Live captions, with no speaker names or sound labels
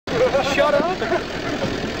shut up.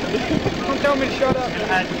 Don't tell me to shut up.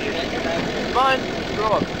 Fine, grow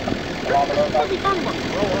up. What are you talking about?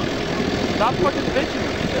 Grow up. Stop fucking bitching.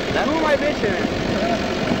 Who am I bitching at?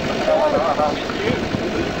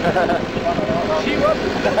 She was.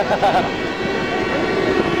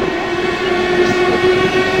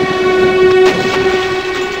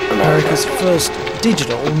 America's first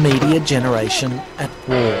digital media generation at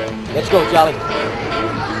war. Let's go, Jolly. We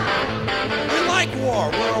like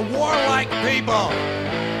war. We're a warlike people.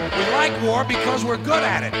 We like war because we're good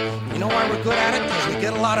at it. You know why we're good at it? Because we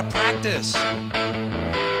get a lot of practice.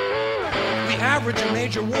 We average a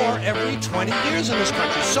major war every 20 years in this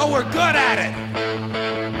country, so we're good at it.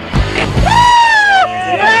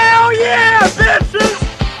 Hell yeah, bitches!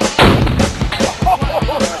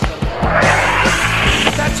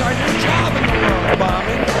 That's our new job in the world,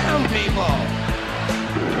 bombing brown people.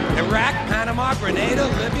 Iraq, Panama, Grenada,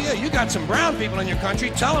 Libya, you got some brown people in your country,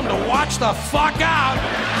 tell them to watch the fuck out,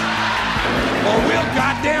 or we'll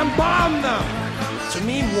goddamn bomb them. To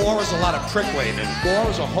me, war is a lot of prick waving. War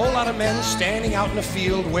is a whole lot of men standing out in the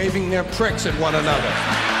field waving their pricks at one another.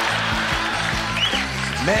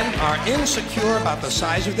 Men are insecure about the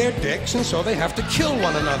size of their dicks, and so they have to kill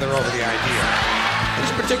one another over the idea. In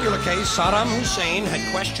this particular case, Saddam Hussein had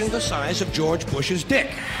questioned the size of George Bush's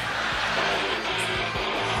dick.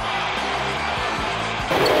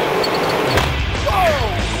 Whoa!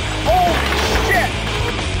 Holy shit!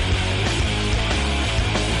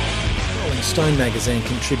 Rolling Stone magazine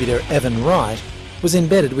contributor Evan Wright was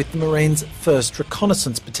embedded with the Marines' 1st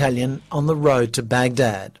Reconnaissance Battalion on the road to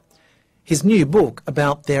Baghdad. His new book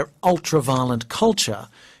about their ultra-violent culture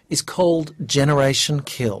is called Generation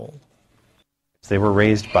Kill. They were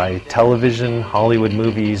raised by television, Hollywood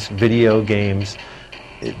movies, video games,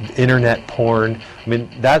 internet porn. I mean,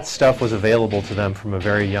 that stuff was available to them from a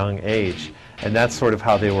very young age, and that's sort of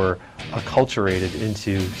how they were acculturated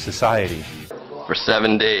into society. For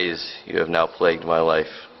 7 days, you have now plagued my life,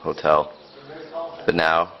 hotel. But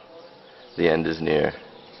now, the end is near,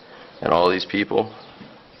 and all these people,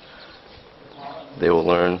 they will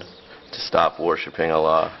learn to stop worshiping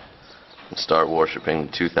Allah and start worshiping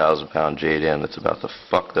the 2,000-pound JDM that's about to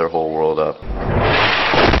fuck their whole world up.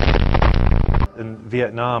 In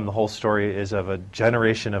Vietnam, the whole story is of a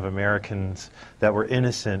generation of Americans that were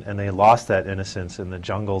innocent, and they lost that innocence in the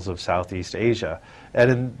jungles of Southeast Asia.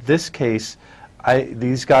 And in this case,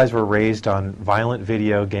 these guys were raised on violent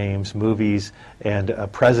video games, movies, and a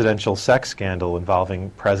presidential sex scandal involving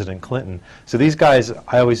President Clinton. So these guys,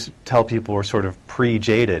 I always tell people, were sort of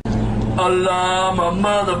pre-jaded. Allah, my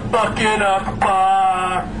motherfucking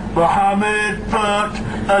Akbar. Muhammad fucked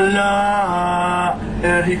Allah,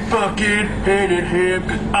 and he fucking hated him.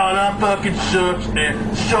 Allah fucking sucks,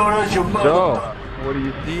 and so does your mother. So, what do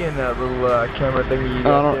you see in that little camera thing you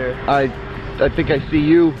got there? I think I see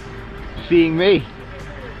you seeing me.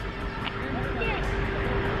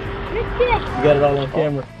 You got it all on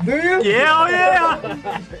camera. Do you? Yeah, oh yeah!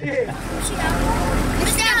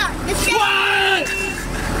 What?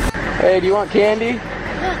 Hey, do you want candy?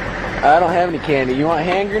 I don't have any candy. You want a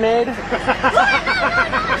hand grenade?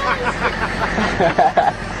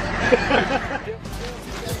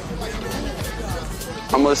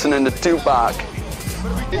 I'm listening to Tupac.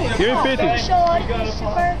 Here's 50.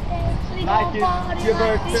 Like it's your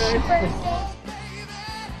birthday.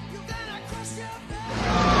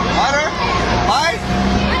 Lighter? Light?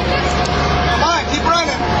 Come on, keep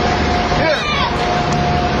running. Here.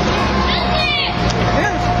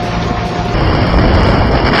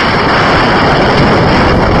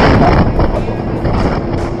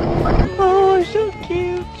 Oh, so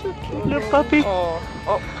cute, little puppy. Oh,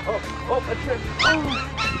 that's it.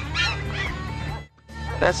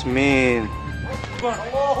 That's mean.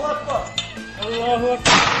 Allahu Akbar. Allahu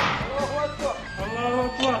Akbar. Allahu Akbar.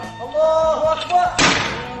 Allahu Akbar.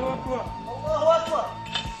 Allahu Akbar. Allahu Akbar.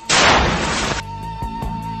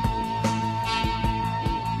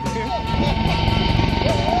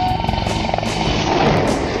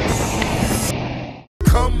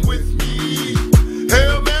 Come with me,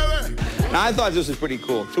 Hail Mary. Now, I thought this was pretty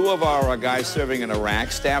cool. Two of our guys serving in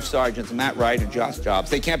Iraq, Staff Sergeants Matt Wright and Josh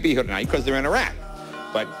Jobs, they can't be here tonight because they're in Iraq.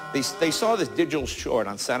 But they saw this digital short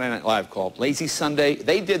on Saturday Night Live called Lazy Sunday.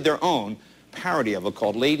 They did their own parody of it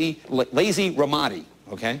called Lazy Ramadi,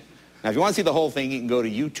 okay? Now, if you want to see the whole thing, you can go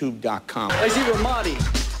to youtube.com. Lazy Ramadi,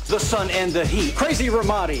 the sun and the heat. Crazy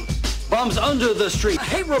Ramadi, bombs under the street. I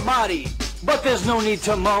hate Ramadi, but there's no need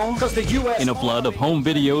to moan, because the U.S. In a flood of home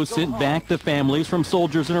videos sent back to families from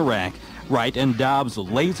soldiers in Iraq, Wright and Dobbs'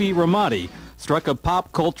 Lazy Ramadi struck a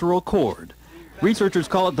pop cultural chord. Researchers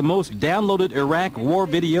call it the most downloaded Iraq war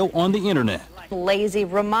video on the internet. Lazy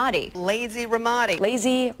Ramadi. Lazy Ramadi.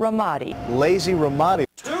 Lazy Ramadi. Lazy Ramadi.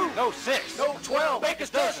 2, no 6, no 12, Baker's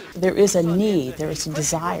dozen. There is a need, there is a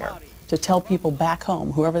desire to tell people back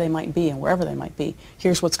home, whoever they might be and wherever they might be,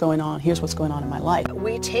 here's what's going on in my life.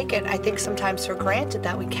 We take it, I think, sometimes for granted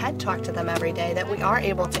that we can talk to them every day, that we are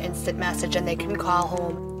able to instant message and they can call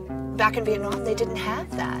home. Back in Vietnam, they didn't have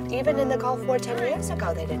that. Even in the Gulf War 10 years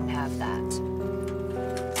ago, they didn't have that.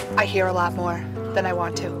 I hear a lot more than I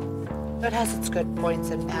want to. It has its good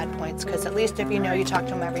points and bad points, because at least if you know you talk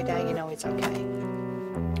to him every day, you know he's okay.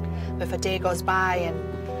 But if a day goes by and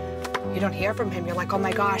you don't hear from him, you're like, oh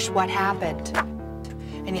my gosh, what happened?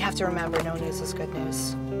 And you have to remember, no news is good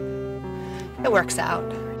news. It works out.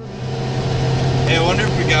 Hey, I wonder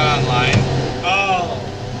if we got online.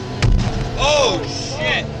 Oh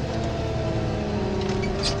shit!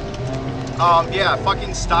 Yeah,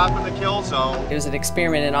 fucking stop in the kill zone. It was an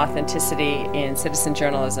experiment in authenticity in citizen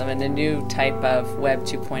journalism and a new type of Web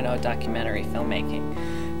 2.0 documentary filmmaking.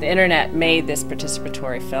 The internet made this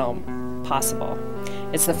participatory film possible.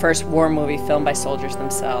 It's the first war movie filmed by soldiers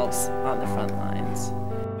themselves on the front lines.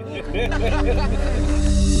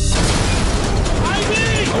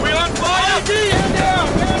 Are we on fire? Hand down!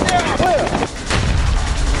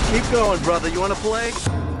 Keep going, brother. You want to play?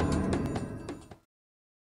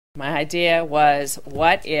 My idea was,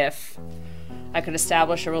 what if I could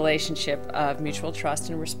establish a relationship of mutual trust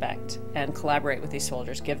and respect and collaborate with these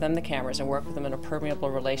soldiers, give them the cameras, and work with them in a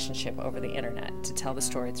permeable relationship over the internet to tell the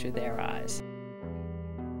story through their eyes.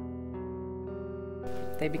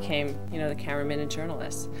 They became, the cameramen and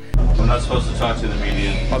journalists. We're not supposed to talk to the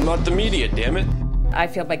media. I'm not the media, damn it. I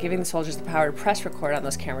feel by giving the soldiers the power to press record on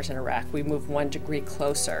those cameras in Iraq, we move 1 degree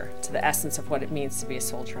closer to the essence of what it means to be a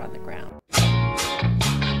soldier on the ground.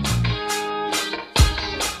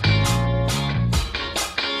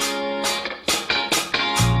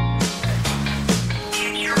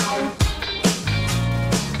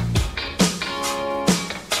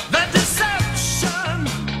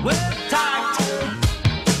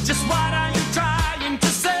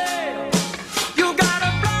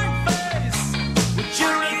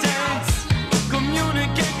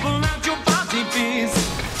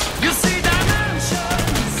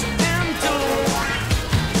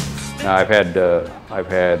 Now, I've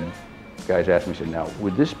had guys ask me, said, now,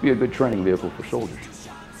 would this be a good training vehicle for soldiers?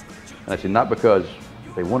 And I said, not because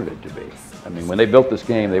they wanted it to be. I mean, when they built this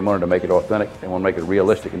game, they wanted to make it authentic, they wanted to make it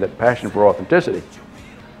realistic, and that passion for authenticity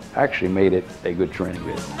actually made it a good training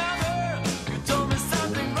vehicle.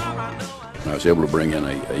 I was able to bring in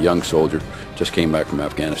a young soldier, just came back from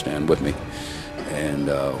Afghanistan with me, and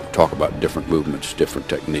talk about different movements, different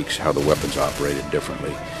techniques, how the weapons operated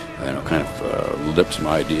differently. Kind of lipped some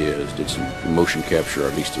ideas, did some motion capture, or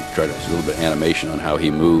at least to try to do a little bit of animation on how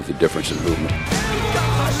he moved, the difference in movement.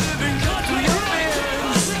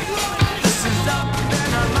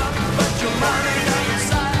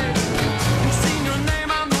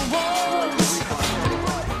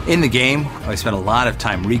 In the game, I spent a lot of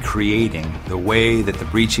time recreating the way that the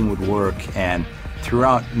breaching would work, and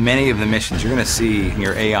throughout many of the missions, you're going to see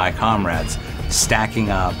your AI comrades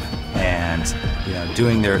stacking up and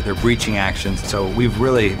doing their breaching actions. So we've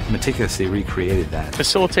really meticulously recreated that.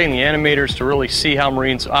 Facilitating the animators to really see how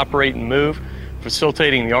Marines operate and move,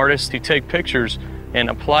 facilitating the artists to take pictures and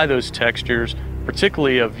apply those textures,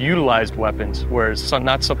 particularly of utilized weapons, where it's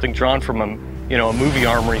not something drawn from a movie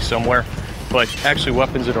armory somewhere, but actually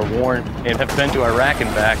weapons that are worn and have been to Iraq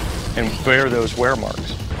and back and bear those wear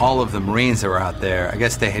marks. All of the Marines that were out there, I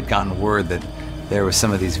guess they had gotten word that there was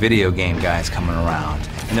some of these video game guys coming around,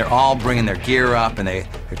 and they're all bringing their gear up, and they're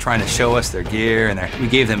trying to show us their gear, and we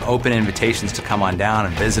gave them open invitations to come on down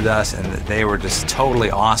and visit us, and they were just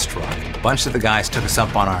totally awestruck. A bunch of the guys took us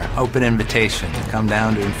up on our open invitation to come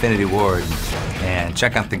down to Infinity Ward and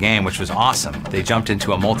check out the game, which was awesome. They jumped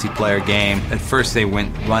into a multiplayer game. At first they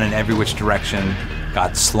went running every which direction,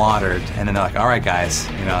 got slaughtered, and then they're like, all right guys,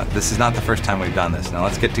 this is not the first time we've done this, now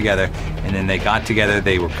let's get together. And then they got together,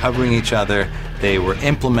 they were covering each other, they were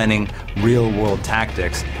implementing real world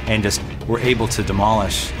tactics, and just were able to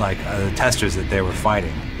demolish the testers that they were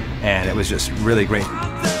fighting. And it was just really great.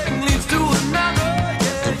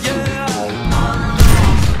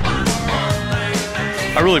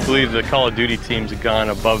 I really believe the Call of Duty teams have gone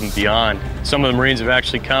above and beyond. Some of the Marines have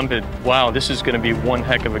actually commented, wow, this is going to be one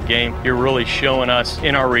heck of a game. You're really showing us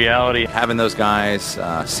in our reality. Having those guys,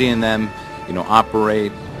 seeing them,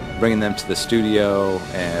 operate, bringing them to the studio,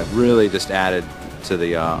 and really just added to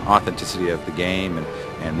the authenticity of the game,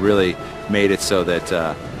 and really made it so that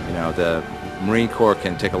the Marine Corps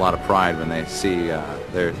can take a lot of pride when they see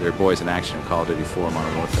their boys in action in Call of Duty 4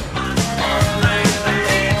 Modern Warfare.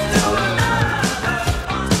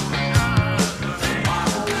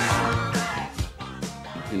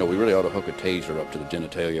 really ought to hook a taser up to the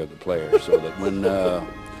genitalia of the player so that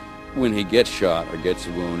when he gets shot or gets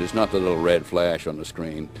a wound, it's not the little red flash on the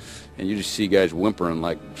screen, and you just see guys whimpering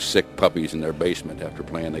like sick puppies in their basement after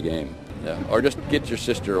playing the game. Yeah. Or just get your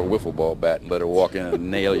sister a wiffle ball bat and let her walk in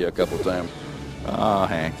and nail you a couple times. Oh,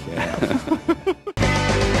 Hank, yeah.